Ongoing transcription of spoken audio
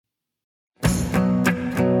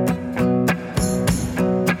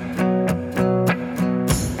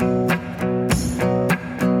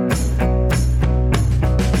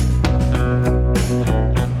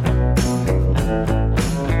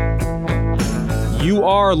You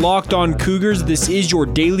are Locked On Cougars. This is your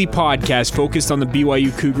daily podcast focused on the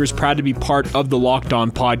BYU Cougars. Proud to be part of the Locked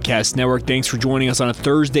On Podcast Network. Thanks for joining us on a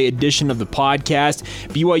Thursday edition of the podcast.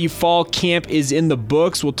 BYU Fall Camp is in the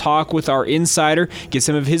books. We'll talk with our insider, get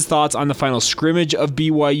some of his thoughts on the final scrimmage of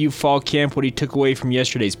BYU Fall Camp, what he took away from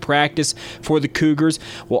yesterday's practice for the Cougars.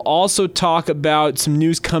 We'll also talk about some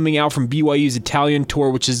news coming out from BYU's Italian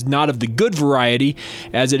tour, which is not of the good variety,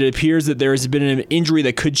 as it appears that there has been an injury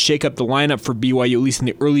that could shake up the lineup for BYU, at least in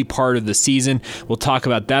the early part of the season. We'll talk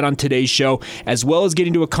about that on today's show, as well as get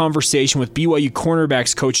into a conversation with BYU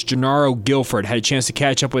cornerbacks coach Gennaro Guilford. Had a chance to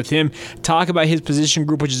catch up with him, talk about his position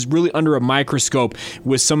group, which is really under a microscope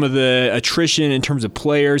with some of the attrition in terms of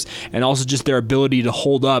players and also just their ability to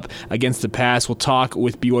hold up against the pass. We'll talk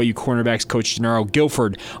with BYU cornerbacks coach Gennaro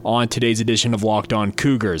Guilford on today's edition of Locked On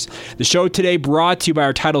Cougars. The show today brought to you by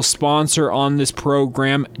our title sponsor on this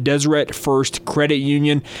program, Deseret First Credit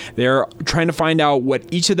Union. They're trying to find out what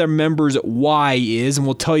each of their members' why is, and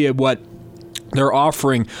we'll tell you what they're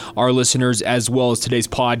offering our listeners as well as today's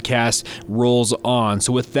podcast rolls on.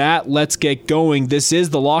 So with that, let's get going. This is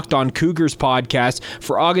the Locked On Cougars podcast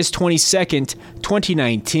for August 22nd,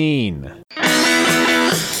 2019.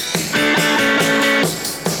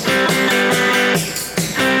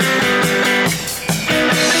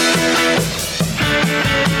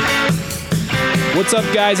 What's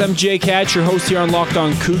up, guys? I'm Jake Hatch, your host here on Locked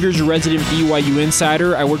On Cougars, your resident BYU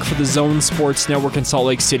insider. I work for the Zone Sports Network in Salt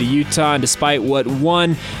Lake City, Utah, and despite what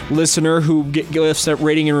one listener who gives that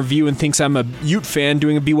rating and review and thinks I'm a Ute fan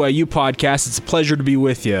doing a BYU podcast, it's a pleasure to be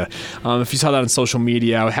with you. If you saw that on social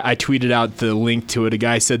media, I tweeted out the link to it. A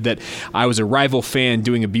guy said that I was a rival fan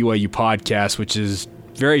doing a BYU podcast, which is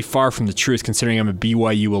very far from the truth considering I'm a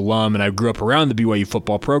BYU alum and I grew up around the BYU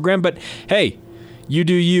football program, but hey, you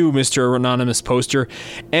do you, Mr. Anonymous Poster.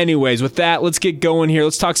 Anyways, with that, let's get going here.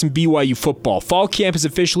 Let's talk some BYU football. Fall camp is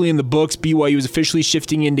officially in the books. BYU is officially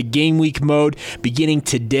shifting into game week mode beginning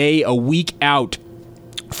today, a week out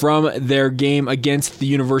from their game against the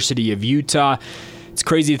University of Utah. It's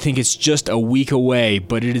crazy to think it's just a week away,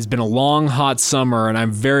 but it has been a long, hot summer, and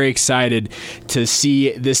I'm very excited to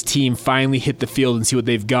see this team finally hit the field and see what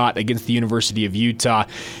they've got against the University of Utah.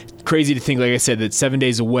 Crazy to think, like I said, that 7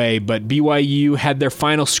 days away, but BYU had their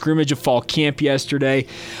final scrimmage of fall camp yesterday.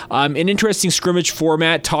 An interesting scrimmage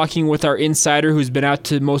format, talking with our insider who's been out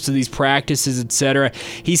to most of these practices, etc.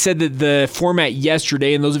 He said that the format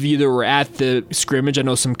yesterday, and those of you that were at the scrimmage, I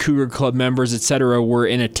know some Cougar Club members, etc., were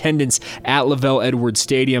in attendance at Lavelle Edwards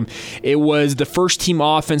Stadium. It was the first team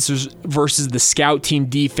offense versus the scout team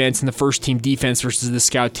defense, and the first team defense versus the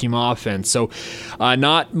scout team offense. So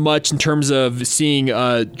not much in terms of seeing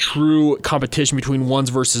true competition between ones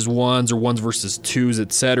versus ones or ones versus twos,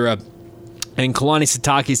 etc. And Kalani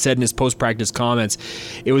Sitake said in his post-practice comments,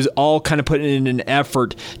 it was all kind of put in an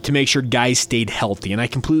effort to make sure guys stayed healthy. And I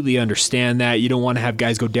completely understand that. You don't want to have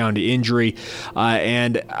guys go down to injury.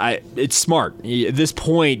 It's smart. At this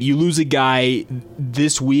point, you lose a guy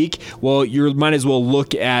this week, well, you might as well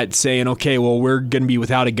look at saying, okay, well, we're going to be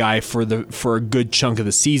without a guy for a good chunk of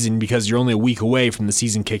the season because you're only a week away from the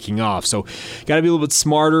season kicking off. So got to be a little bit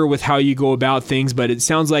smarter with how you go about things. But it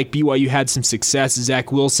sounds like BYU had some success.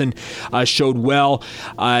 Zach Wilson showed well.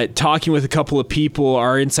 Talking with a couple of people,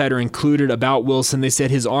 our insider included, about Wilson, they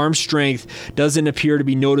said his arm strength doesn't appear to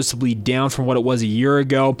be noticeably down from what it was a year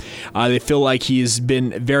ago. They feel like he's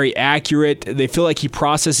been very accurate. They feel like he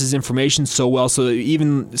processes information so well, so that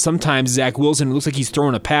even sometimes Zach Wilson, it looks like he's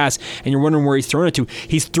throwing a pass and you're wondering where he's throwing it to.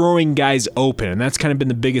 He's throwing guys open, and that's kind of been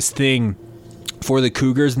the biggest thing for the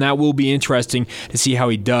Cougars, and that will be interesting to see how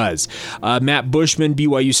he does. Matt Bushman,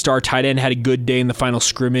 BYU star tight end, had a good day in the final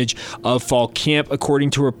scrimmage of fall camp, according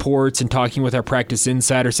to reports and talking with our practice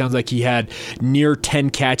insider. Sounds like he had near 10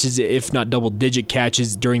 catches, if not double-digit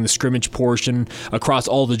catches, during the scrimmage portion across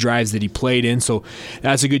all the drives that he played in, so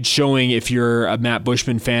that's a good showing if you're a Matt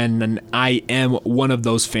Bushman fan, and I am one of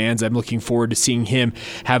those fans. I'm looking forward to seeing him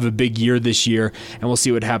have a big year this year, and we'll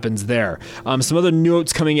see what happens there. Some other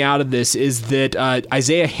notes coming out of this is that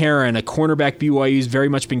Isaiah Heron, a cornerback BYU's very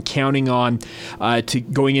much been counting on to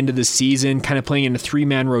going into the season, kind of playing in a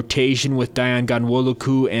three-man rotation with Dayan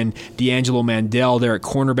Ganwoluku and D'Angelo Mandel there at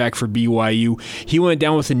cornerback for BYU. He went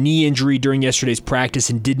down with a knee injury during yesterday's practice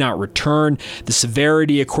and did not return. The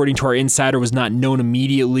severity, according to our insider, was not known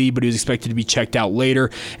immediately, but he was expected to be checked out later,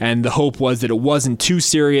 and the hope was that it wasn't too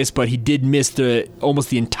serious, but he did miss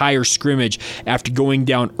almost the entire scrimmage after going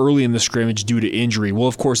down early in the scrimmage due to injury. We'll,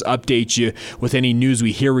 of course, update you with any news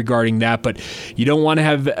we hear regarding that. But you don't want to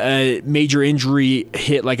have a major injury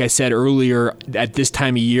hit, like I said earlier, at this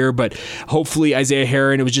time of year. But hopefully Isaiah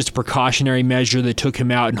Herron, it was just a precautionary measure that took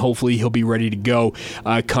him out, and hopefully he'll be ready to go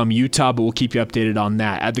come Utah. But we'll keep you updated on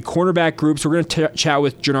that. At the cornerback groups, we're going to chat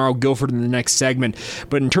with Gennaro Guilford in the next segment.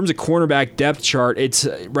 But in terms of cornerback depth chart, it's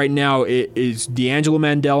right now it is D'Angelo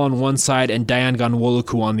Mandel on one side and Dayan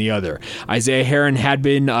Ghanwoloku on the other. Isaiah Herron had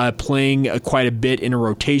been playing quite a bit in a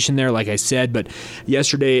rotation there, like I said, but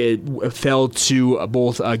yesterday it fell to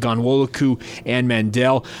both Ghanwoloku and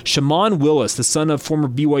Mandel. Shammond Willis, the son of former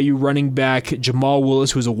BYU running back Jamal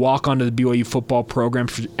Willis, who was a walk-on to the BYU football program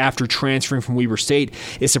after transferring from Weber State,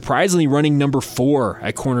 is surprisingly running number 4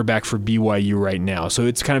 at cornerback for BYU right now. So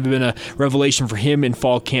it's kind of been a revelation for him in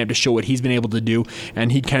fall camp to show what he's been able to do,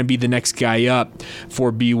 and he'd kind of be the next guy up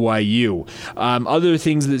for BYU. Other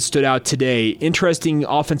things that stood out today, interesting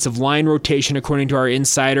offensive line rotation according to our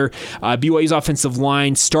insider. BYU's offensive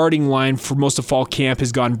line, starting line for most of fall camp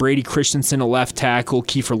has gone Brady Christensen at left tackle,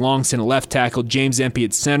 Kiefer Longson at left tackle, James Empey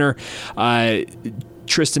at center,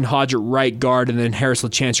 Tristan Hodge at right guard, and then Harris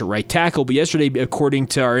LaChance at right tackle. But yesterday, according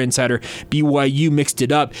to our insider, BYU mixed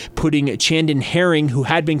it up, putting Chandon Herring, who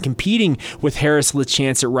had been competing with Harris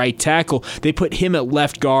LaChance at right tackle, they put him at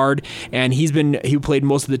left guard, and he played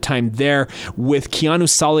most of the time there with Keanu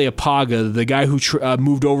Saleapaga, the guy who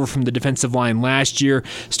moved over from the defensive line last year,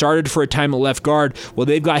 started for a time at left guard. Well,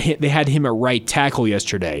 they had him at right tackle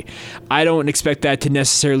yesterday. I don't expect that to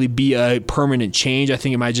necessarily be a permanent change. I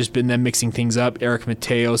think it might have just been them mixing things up. Eric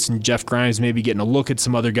Mateos and Jeff Grimes maybe getting a look at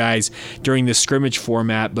some other guys during this scrimmage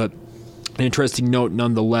format, but an interesting note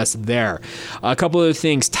nonetheless there. A couple other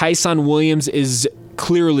things. Tyson Williams is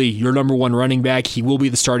clearly your number 1 running back. He will be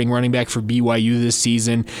the starting running back for BYU this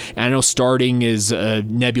season. And I know starting is a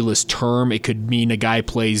nebulous term. It could mean a guy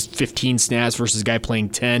plays 15 snaps versus a guy playing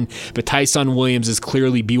 10. But Tyson Williams is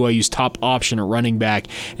clearly BYU's top option at running back,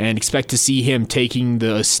 and expect to see him taking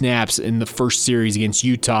the snaps in the first series against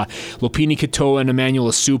Utah. Lopini Katoa and Emmanuel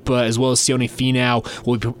Asupa, as well as Sione Finau,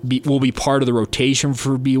 will be part of the rotation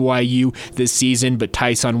for BYU this season, but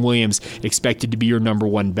Tyson Williams expected to be your number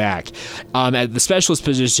 1 back. At the specialist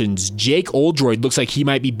positions, Jake Oldroyd looks like he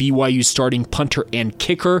might be BYU's starting punter and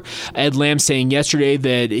kicker. Ed Lamb saying yesterday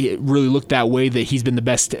that it really looked that way, that he's been the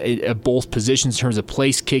best at both positions in terms of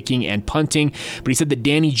place kicking and punting. But he said that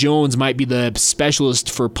Danny Jones might be the specialist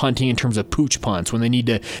for punting in terms of pooch punts when they need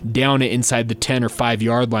to down it inside the 10 or 5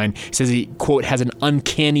 yard line. He says he, quote, has an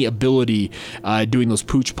uncanny ability doing those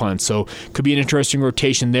pooch punts. So could be an interesting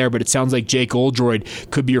rotation there, but it sounds like Jake Oldroyd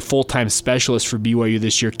could be your full-time specialist for BYU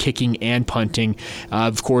this year, kicking and punting.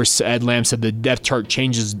 Of course, Ed Lamb said the depth chart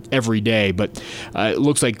changes every day, but it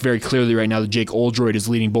looks like very clearly right now that Jake Oldroyd is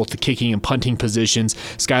leading both the kicking and punting positions.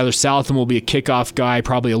 Skylar Southam will be a kickoff guy,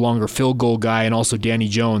 probably a longer field goal guy, and also Danny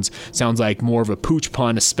Jones sounds like more of a pooch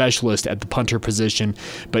punt, a specialist at the punter position,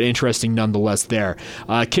 but interesting nonetheless there.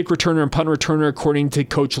 Kick returner and punt returner, according to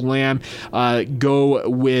Coach Lamb, go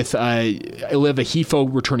with Ileva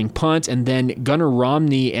Hifo returning punt, and then Gunnar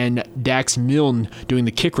Romney and Dax Milne doing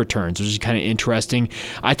the kick returns, which is kind of interesting.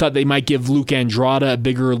 I thought they might give Luke Andrada a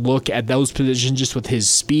bigger look at those positions just with his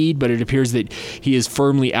speed, but it appears that he is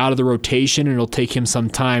firmly out of the rotation, and it'll take him some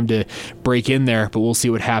time to break in there, but we'll see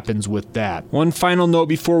what happens with that. One final note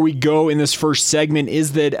before we go in this first segment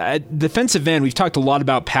is that at defensive end, we've talked a lot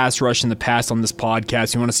about pass rush in the past on this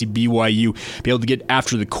podcast. You want to see BYU be able to get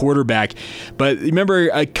after the quarterback, but remember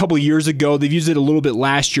a couple years ago, they've used it a little bit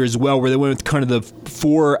last year as well, where they went with kind of the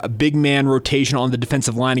 4 big man rotation on the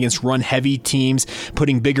defensive line against run-heavy teams,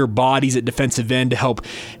 putting bigger bodies at defensive end to help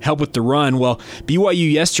with the run. Well,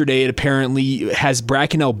 BYU yesterday, it apparently has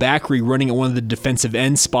Bracken El Bakri running at one of the defensive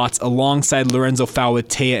end spots alongside Lorenzo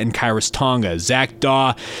Fauatea and Kairos Tonga. Zach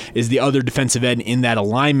Daw is the other defensive end in that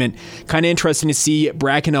alignment. Kind of interesting to see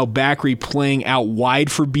Bracken El Bakri playing out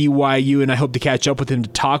wide for BYU, and I hope to catch up with him to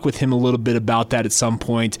talk with him a little bit about that at some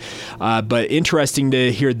point. But interesting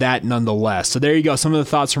to hear that nonetheless. So there you go, some of the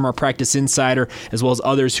thoughts from our practice insider, as well as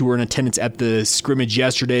others who were in attendance at the scrimmage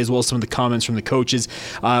yesterday, as well as some of the comments from the coaches.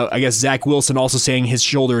 I guess Zach Wilson also saying his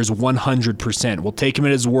shoulder is 100%. We'll take him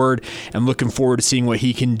at his word, and looking forward to seeing what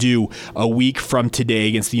he can do a week from today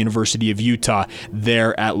against the University of Utah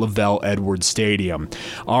there at Lavelle Edwards Stadium.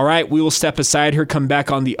 All right, we will step aside here, come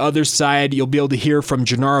back on the other side. You'll be able to hear from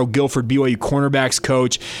Gennaro Guilford, BYU cornerbacks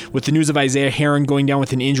coach, with the news of Isaiah Herron going down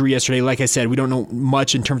with an injury yesterday. Like I said, we don't know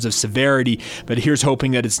much in terms of severity, but here's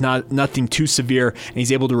hoping that it's nothing too severe and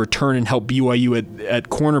he's able to return and help BYU BYU at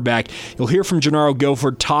cornerback. You'll hear from Gennaro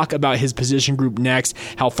Guilford talk about his position group next,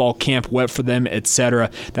 how fall camp went for them,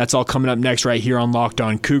 etc. That's all coming up next right here on Locked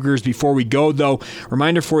On Cougars. Before we go, though,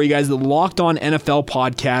 reminder for you guys, the Locked On NFL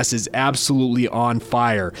podcast is absolutely on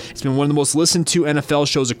fire. It's been one of the most listened to NFL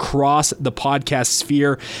shows across the podcast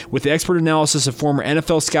sphere. With the expert analysis of former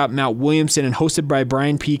NFL scout Matt Williamson and hosted by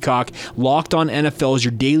Brian Peacock, Locked On NFL is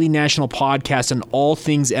your daily national podcast on all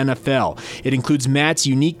things NFL. It includes Matt's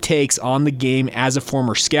unique takes on the game as a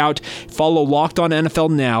former scout. Follow Locked On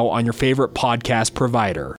NFL now on your favorite podcast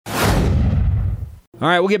provider. All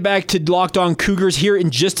right, we'll get back to Locked On Cougars here in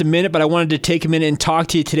just a minute, but I wanted to take a minute and talk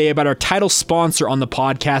to you today about our title sponsor on the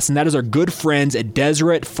podcast, and that is our good friends at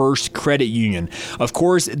Deseret First Credit Union. Of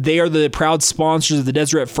course, they are the proud sponsors of the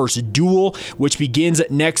Deseret First Duel, which begins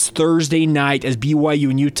next Thursday night as BYU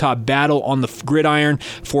and Utah battle on the gridiron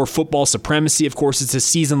for football supremacy. Of course, it's a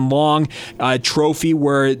season-long trophy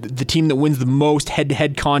where the team that wins the most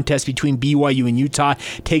head-to-head contest between BYU and Utah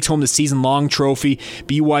takes home the season-long trophy.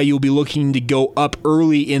 BYU will be looking to go up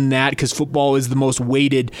early in that because football is the most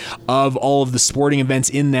weighted of all of the sporting events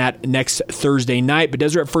in that next Thursday night. But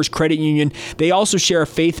Deseret First Credit Union, they also share a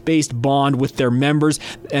faith-based bond with their members,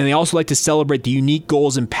 and they also like to celebrate the unique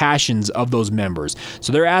goals and passions of those members.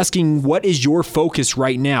 So they're asking, what is your focus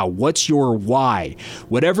right now? What's your why?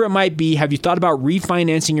 Whatever it might be, have you thought about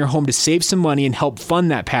refinancing your home to save some money and help fund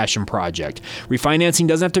that passion project? Refinancing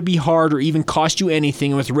doesn't have to be hard or even cost you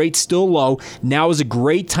anything, and with rates still low, now is a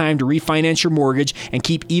great time to refinance your mortgage and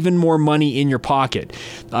keep even more money in your pocket.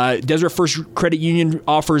 Deseret First Credit Union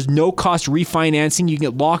offers no-cost refinancing. You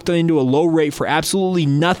can get locked into a low rate for absolutely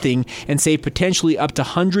nothing and save potentially up to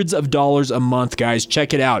hundreds of dollars a month, guys.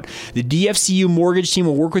 Check it out. The DFCU mortgage team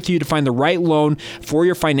will work with you to find the right loan for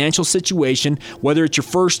your financial situation, whether it's your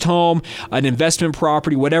first home, an investment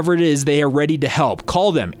property, whatever it is, they are ready to help.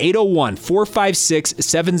 Call them,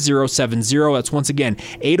 801-456-7070. That's once again,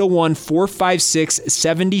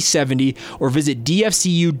 801-456-7070, or visit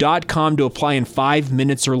DFCU.com to apply in 5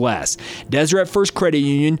 minutes or less. Deseret First Credit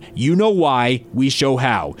Union, you know why, we show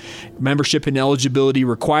how. Membership and eligibility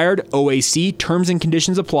required. OAC, terms and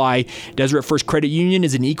conditions apply. Deseret First Credit Union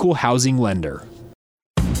is an equal housing lender.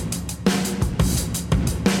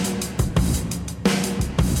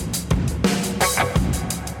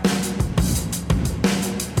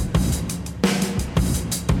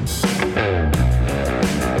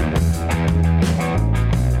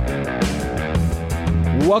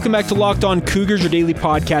 Welcome back to Locked On Cougars, your daily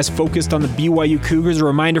podcast focused on the BYU Cougars. A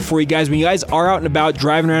reminder for you guys, when you guys are out and about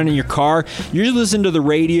driving around in your car, you usually listen to the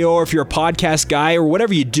radio, or if you're a podcast guy or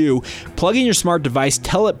whatever you do, plug in your smart device,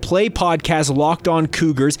 tell it play podcast Locked On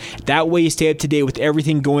Cougars. That way you stay up to date with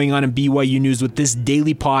everything going on in BYU news with this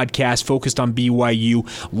daily podcast focused on BYU,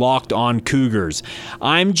 Locked On Cougars.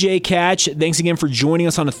 I'm Jay Catch. Thanks again for joining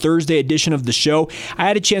us on a Thursday edition of the show. I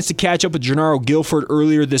had a chance to catch up with Gennaro Guilford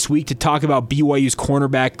earlier this week to talk about BYU's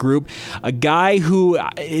cornerback group, a guy who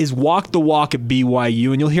is walked the walk at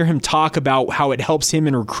BYU, and you'll hear him talk about how it helps him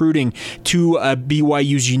in recruiting to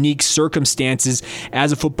BYU's unique circumstances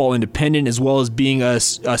as a football independent, as well as being a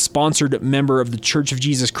sponsored member of the Church of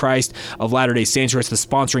Jesus Christ of Latter-day Saints, or it's the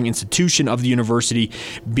sponsoring institution of the university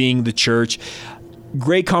being the church.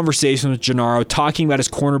 Great conversation with Gennaro, talking about his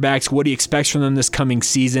cornerbacks, what he expects from them this coming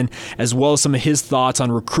season, as well as some of his thoughts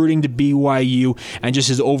on recruiting to BYU and just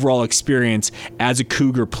his overall experience as a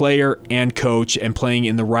Cougar player and coach and playing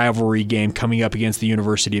in the rivalry game coming up against the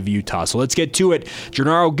University of Utah. So let's get to it.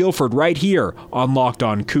 Gennaro Guilford right here on Locked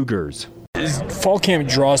On Cougars. As fall camp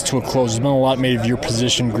draws to a close, there's been a lot made of your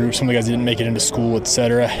position group. Some of the guys didn't make it into school,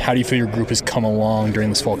 etc. How do you feel your group has come along during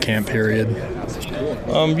this fall camp period?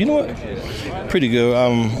 You know what? Pretty good.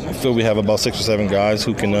 I feel we have about 6 or 7 guys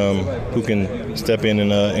who can step in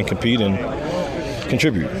and compete and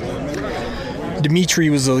contribute. Dimitri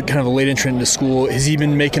was kind of a late entrant into school. Has he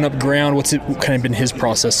been making up ground? What's it kind of been his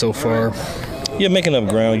process so far? Yeah, making up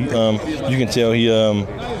ground. You can tell he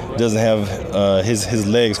doesn't have his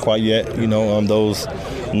legs quite yet. You know, those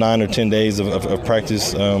 9 or 10 days of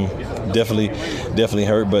practice definitely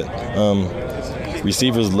hurt, but.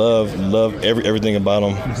 Receivers love everything about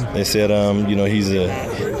him. They said, he's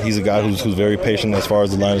a guy who's very patient as far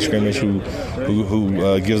as the line of scrimmage, who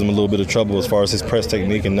gives him a little bit of trouble as far as his press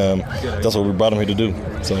technique, and that's what we brought him here to do.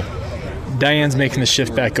 So, Diane's making the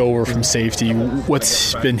shift back over from safety.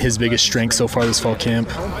 What's been his biggest strength so far this fall camp?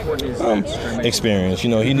 Experience.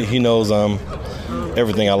 You know, he knows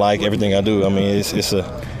everything I like, everything I do. I mean, it's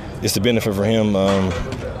a benefit for him.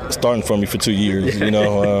 starting for me for 2 years, you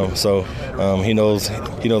know. So he knows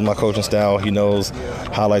my coaching style. He knows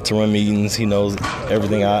how I like to run meetings. He knows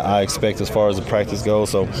everything I expect as far as the practice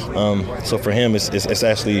goes. So for him, it's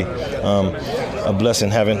actually a blessing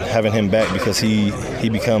having him back, because he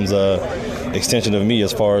becomes a extension of me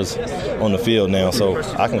as far as on the field now. So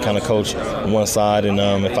I can kind of coach one side, and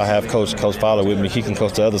if I have Coach Fowler with me, he can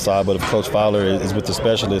coach the other side. But if Coach Fowler is with the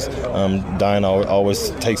specialist, Diane always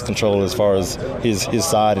takes control as far as his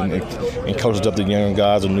side and coaches up the younger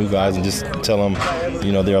guys or new guys and just tell them,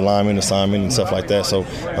 you know, their alignment, assignment, and stuff like that. So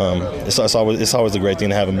it's always a great thing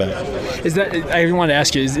to have him back. I want to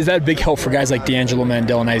ask you, is that a big help for guys like D'Angelo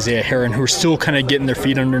Mandel and Isaiah Heron, who are still kind of getting their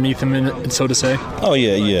feet underneath them, so to say? Oh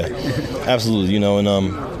yeah, absolutely. You know, and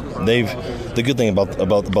the good thing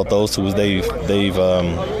about those two is they've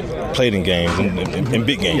played in games, in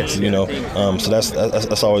big games. You know, so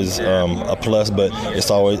that's always a plus. But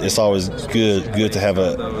it's always good to have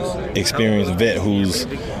a experienced vet who's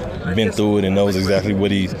been through it and knows exactly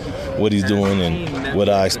what he's doing and what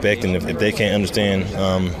I expect. And if they can't understand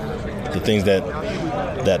the things that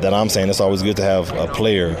I'm saying, it's always good to have a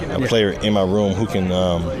player in my room who can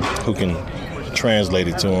translate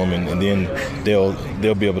it to them, and then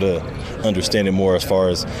they'll be able to understand it more as far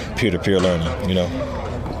as peer-to-peer learning, you know.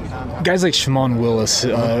 Guys like Shimon Willis,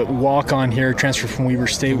 walk on here, transfer from Weber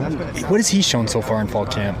State. What has he shown so far in fall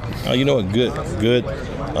camp? You know, a good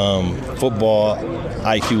football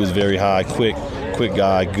IQ is very high. Quick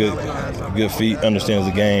guy, good feet, understands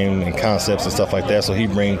the game and concepts and stuff like that. So he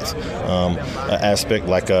brings an aspect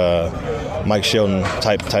like a Mike Sheldon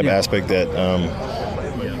type aspect that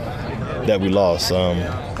we lost.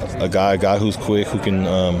 A guy who's quick, who can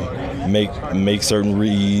make certain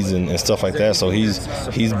reads and stuff like that. So he's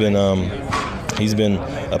been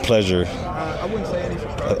a pleasure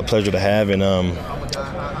to have, and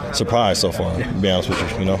surprised so far, to be honest with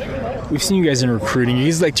you, you know. We've seen you guys in recruiting. You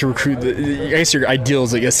guys like to recruit. I guess your ideal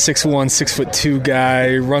is like a 6'1", 6'2"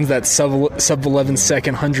 guy, runs that sub 11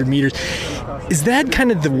 second 100 meters. Is that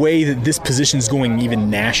kind of the way that this position is going even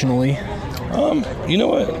nationally? You know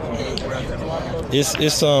what?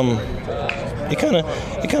 It kind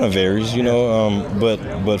of varies, you know.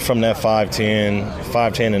 But from that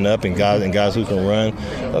 5'10" and up, and guys who can run,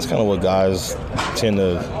 that's kind of what guys tend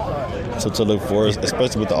to look for,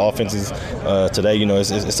 especially with the offenses today. You know,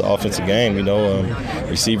 it's an offensive game. You know,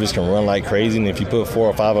 receivers can run like crazy, and if you put 4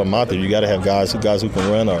 or 5 of them out there, you got to have guys who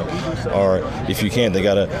can run, or if you can't, they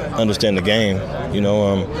got to understand the game. You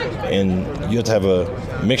know, and you have to have a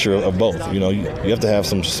mixture of both. You know, you have to have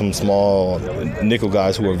some small nickel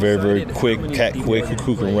guys who are very, very quick,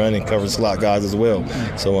 who can run, and cover slot guys as well.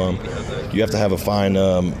 So you have to have a fine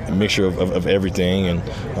mixture of everything. And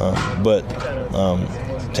but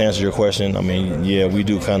to answer your question, I mean, yeah, we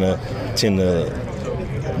do kind of tend to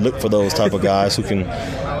look for those type of guys who can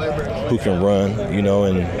run, you know,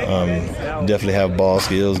 and definitely have ball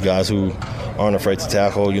skills, guys who aren't afraid to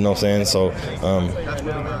tackle, you know what I'm saying? So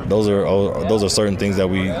those are certain things that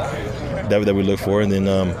we look for. And then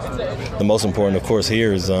the most important, of course,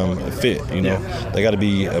 here is fit. You know, they got to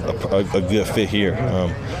be a good fit here.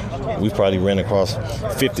 We've probably ran across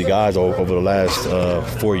 50 guys over the last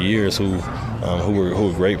 4 years who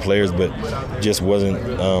were great players, but just wasn't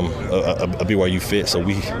a BYU fit. So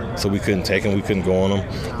we couldn't take them. We couldn't go on them.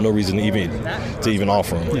 No reason to even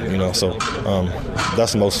offer them. You know, so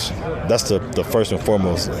that's the first and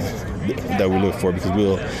foremost that we look for, because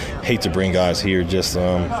we'll hate to bring guys here just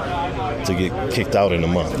to get kicked out in a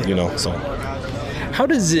month. You know, so. How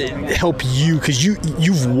does it help you? Because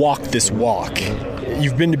you've walked this walk.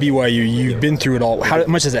 You've been to BYU. You've been through it all. How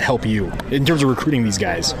much does it help you in terms of recruiting these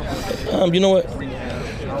guys? You know what?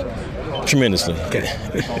 Tremendously.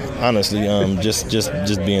 Honestly, just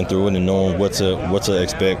being through it and knowing what to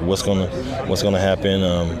expect, what's gonna happen.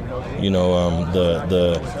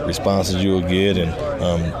 The responses you will get, and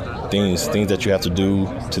things that you have to do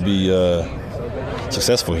to be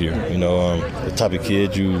successful here. You know, the type of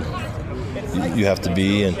kid you have to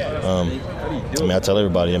be, and I tell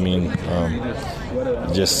everybody. I mean,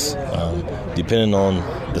 just depending on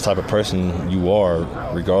the type of person you are,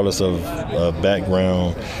 regardless of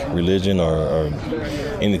background, religion, or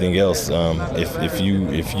anything else, if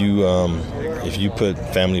you put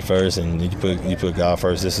family first and you put God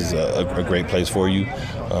first, this is a great place for you.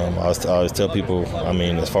 I always tell people, I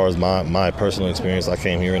mean, as far as my personal experience, I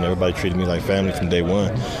came here and everybody treated me like family from day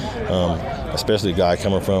one. Especially a guy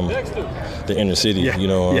coming from the inner city, you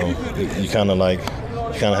know, you kind of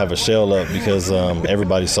have a shell up because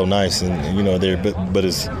everybody's so nice, and you know, but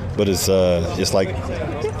it's like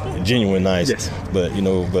genuine nice. Yes. But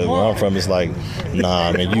but where I'm from, it's like,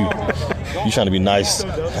 nah, man, you trying to be nice.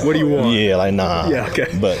 What do you want? Yeah, like nah. Yeah, okay.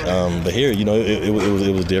 But here,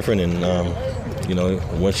 it was different, and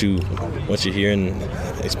once you hear and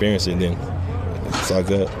experience it, then it's all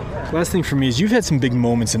good. Last thing for me is you've had some big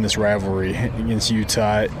moments in this rivalry against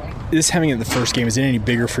Utah. This having it the first game, is it any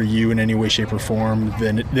bigger for you in any way, shape, or form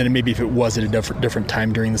than it maybe if it was at a different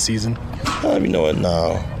time during the season? You know what?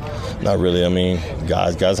 No, not really. I mean,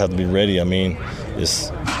 guys have to be ready. I mean, it's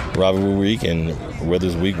rivalry week, and whether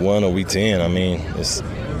it's week 1 or week 10, I mean, it's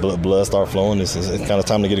blood start flowing. It's kind of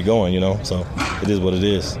time to get it going, So it is what it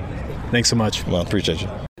is. Thanks so much. Well, I appreciate you.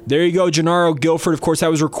 There you go, Gennaro Guilford. Of course, that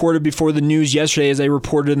was recorded before the news yesterday, as I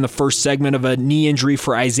reported in the first segment, of a knee injury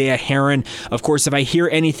for Isaiah Heron. Of course, if I hear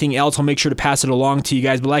anything else, I'll make sure to pass it along to you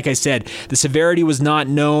guys. But like I said, the severity was not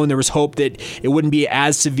known. There was hope that it wouldn't be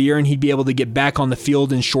as severe and he'd be able to get back on the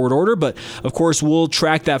field in short order. But of course, we'll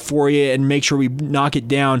track that for you and make sure we knock it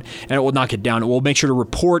down. And it will knock it down. We'll make sure to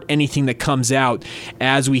report anything that comes out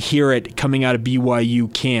as we hear it coming out of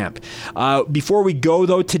BYU camp. Before we go,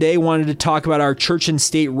 though, today, wanted to talk about our Church and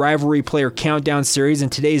State Rivalry Player Countdown Series, and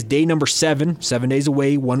today is day number 7 days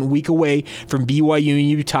away, 1 week away from BYU and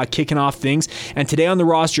Utah kicking off things. And today on the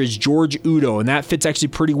roster is George Udo, and that fits actually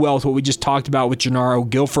pretty well with what we just talked about with Gennaro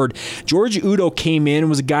Guilford. George Udo came in and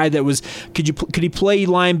was a guy that was, could he play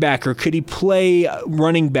linebacker? Could he play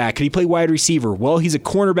running back? Could he play wide receiver? Well, he's a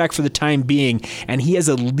cornerback for the time being, and he has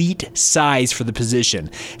elite size for the position.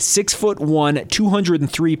 6'1",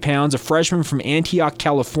 203 pounds, a freshman from Antioch,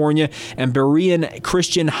 California, and Berean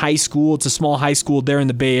Christian High School. It's a small high school there in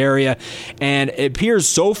the Bay Area, and it appears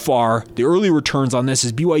so far, the early returns on this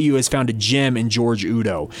is BYU has found a gem in George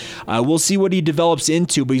Udo. We'll see what he develops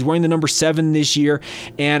into, but he's wearing the number 7 this year,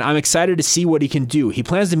 and I'm excited to see what he can do. He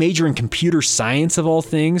plans to major in computer science, of all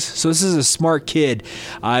things, so this is a smart kid.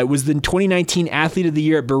 It was the 2019 Athlete of the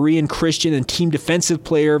Year at Berean Christian and Team Defensive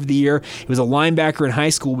Player of the Year. He was a linebacker in high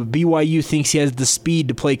school, but BYU thinks he has the speed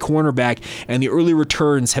to play cornerback, and the early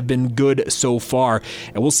returns have been good so far.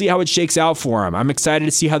 And we'll see how it shakes out for him. I'm excited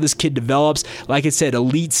to see how this kid develops. Like I said,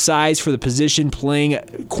 elite size for the position, playing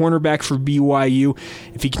cornerback for BYU.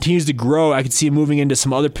 If he continues to grow, I could see him moving into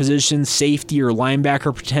some other positions, safety or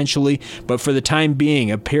linebacker potentially. But for the time being,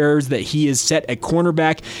 it appears that he is set at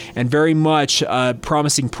cornerback and very much a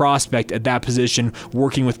promising prospect at that position,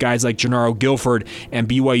 working with guys like Gennaro Guilford and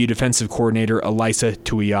BYU defensive coordinator Elisa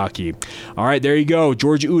Tuiaki. All right, there you go.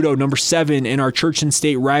 George Udo, number 7 in our Church and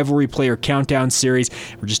State Rivalry Player Countdown Series.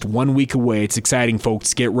 We're just 1 week away. It's exciting,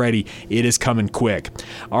 folks. Get ready. It is coming quick.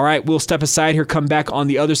 All right, we'll step aside here, come back on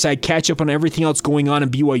the other side, catch up on everything else going on in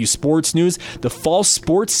BYU sports news. The fall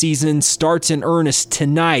sports season starts in earnest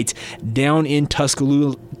tonight down in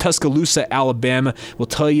Tuscaloosa, Alabama. We'll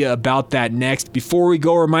tell you about that next. Before we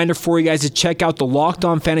go, a reminder for you guys to check out the Locked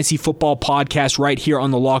On Fantasy Football podcast right here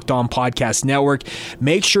on the Locked On Podcast Network.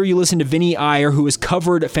 Make sure you listen to Vinny Iyer, who has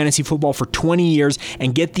covered fantasy football for 20 years,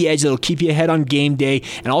 and get the edge that'll keep you ahead on game day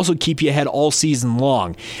and also keep you ahead all season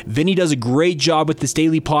long. Vinny does a great job with this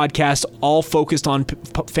daily podcast, all focused on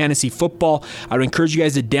fantasy football. I would encourage you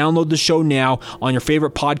guys to download the show now on your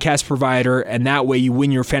favorite podcast provider, and that way you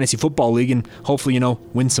win your fantasy football league and hopefully,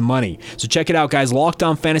 win some money. So check it out, guys. Locked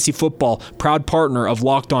On Fantasy Football, proud partner of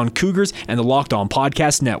Locked On Cougars and the Locked On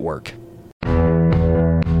Podcast Network.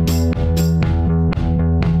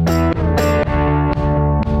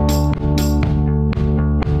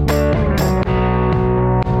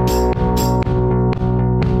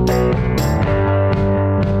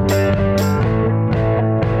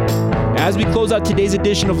 As we close out today's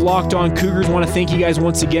edition of Locked On Cougars, I want to thank you guys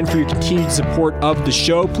once again for your continued support of the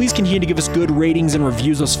show. Please continue to give us good ratings and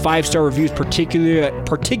reviews. Those 5-star reviews,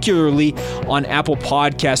 particularly on Apple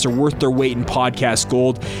Podcasts, are worth their weight in podcast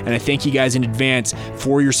gold. And I thank you guys in advance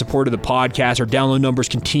for your support of the podcast. Our download numbers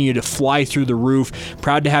continue to fly through the roof.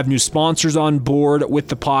 Proud to have new sponsors on board with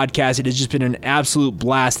the podcast. It has just been an absolute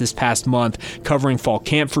blast this past month covering fall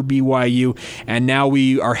camp for BYU. And now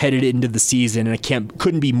we are headed into the season, and I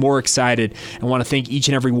couldn't be more excited. I want to thank each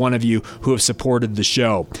and every one of you who have supported the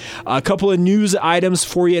show. A couple of news items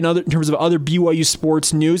for you in terms of other BYU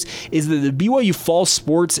sports news is that the BYU fall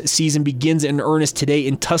sports season begins in earnest today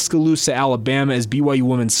in Tuscaloosa, Alabama, as BYU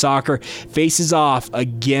women's soccer faces off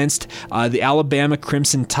against the Alabama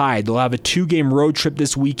Crimson Tide. They'll have a 2-game road trip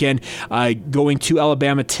this weekend, going to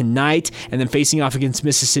Alabama tonight and then facing off against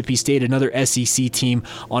Mississippi State, another SEC team,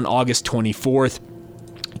 on August 24th.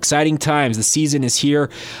 Exciting times. The season is here.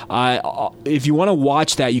 If you want to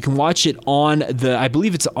watch that, you can watch it on I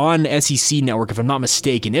believe it's on SEC Network, if I'm not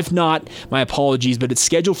mistaken. If not, my apologies, but it's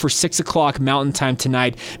scheduled for 6 o'clock Mountain Time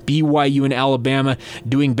tonight. BYU and Alabama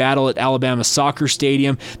doing battle at Alabama Soccer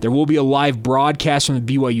Stadium. There will be a live broadcast from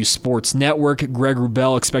the BYU Sports Network. Greg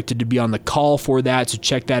Wrubell expected to be on the call for that, so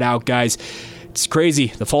check that out, guys. It's crazy.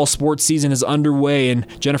 The fall sports season is underway, and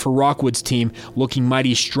Jennifer Rockwood's team looking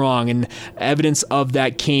mighty strong. And evidence of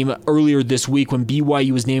that came earlier this week when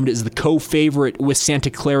BYU was named as the co-favorite with Santa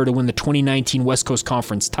Clara to win the 2019 West Coast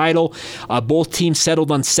Conference title. Both teams settled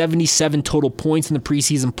on 77 total points in the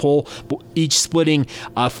preseason poll, each splitting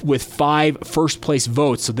with 5 first-place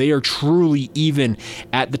votes. So they are truly even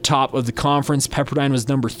at the top of the conference. Pepperdine was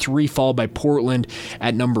number 3, followed by Portland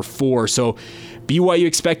at number 4. So BYU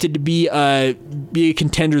expected to be a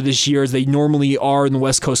contender this year, as they normally are in the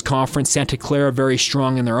West Coast Conference. Santa Clara very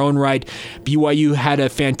strong in their own right. BYU had a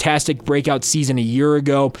fantastic breakout season a year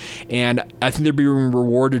ago, and I think they're being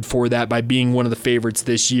rewarded for that by being one of the favorites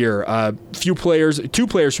this year. Two players from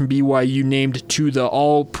BYU named to the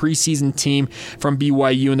all preseason team from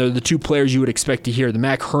BYU, and they're the 2 players you would expect to hear. The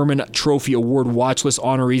Mac Hermann Trophy Award watchlist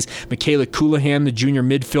honorees, Michaela Coonahan, the junior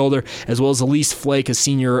midfielder, as well as Elise Flake, a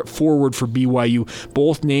senior forward for BYU,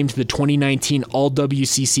 both named to the 2019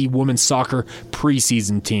 All-WCC Women's Soccer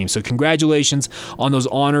preseason team. So congratulations on those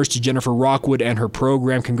honors to Jennifer Rockwood and her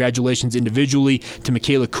program. Congratulations individually to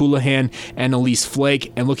Michaela Coonahan and Elise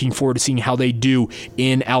Flake, and looking forward to seeing how they do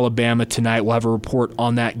in Alabama tonight. We'll have a report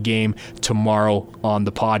on that game tomorrow on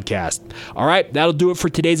the podcast. All right, that'll do it for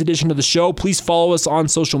today's edition of the show. Please follow us on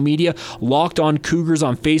social media, Locked On Cougars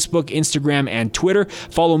on Facebook, Instagram, and Twitter.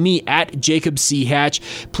 Follow me at Jacob C. Hatch.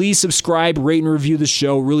 Please subscribe, rate, and review the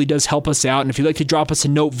show. It really does help us out. And if you'd like to drop us a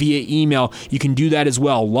note via email, you can do that as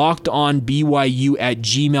well.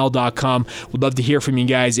 LockedOnBYU@gmail.com. We'd love to hear from you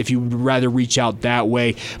guys if you would rather reach out that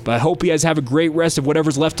way. But I hope you guys have a great rest of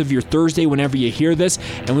whatever's left of your Thursday whenever you hear this,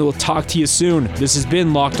 and we will talk to you soon. This has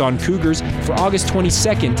been Locked On Cougars for August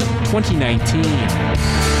 22nd,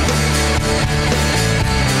 2019.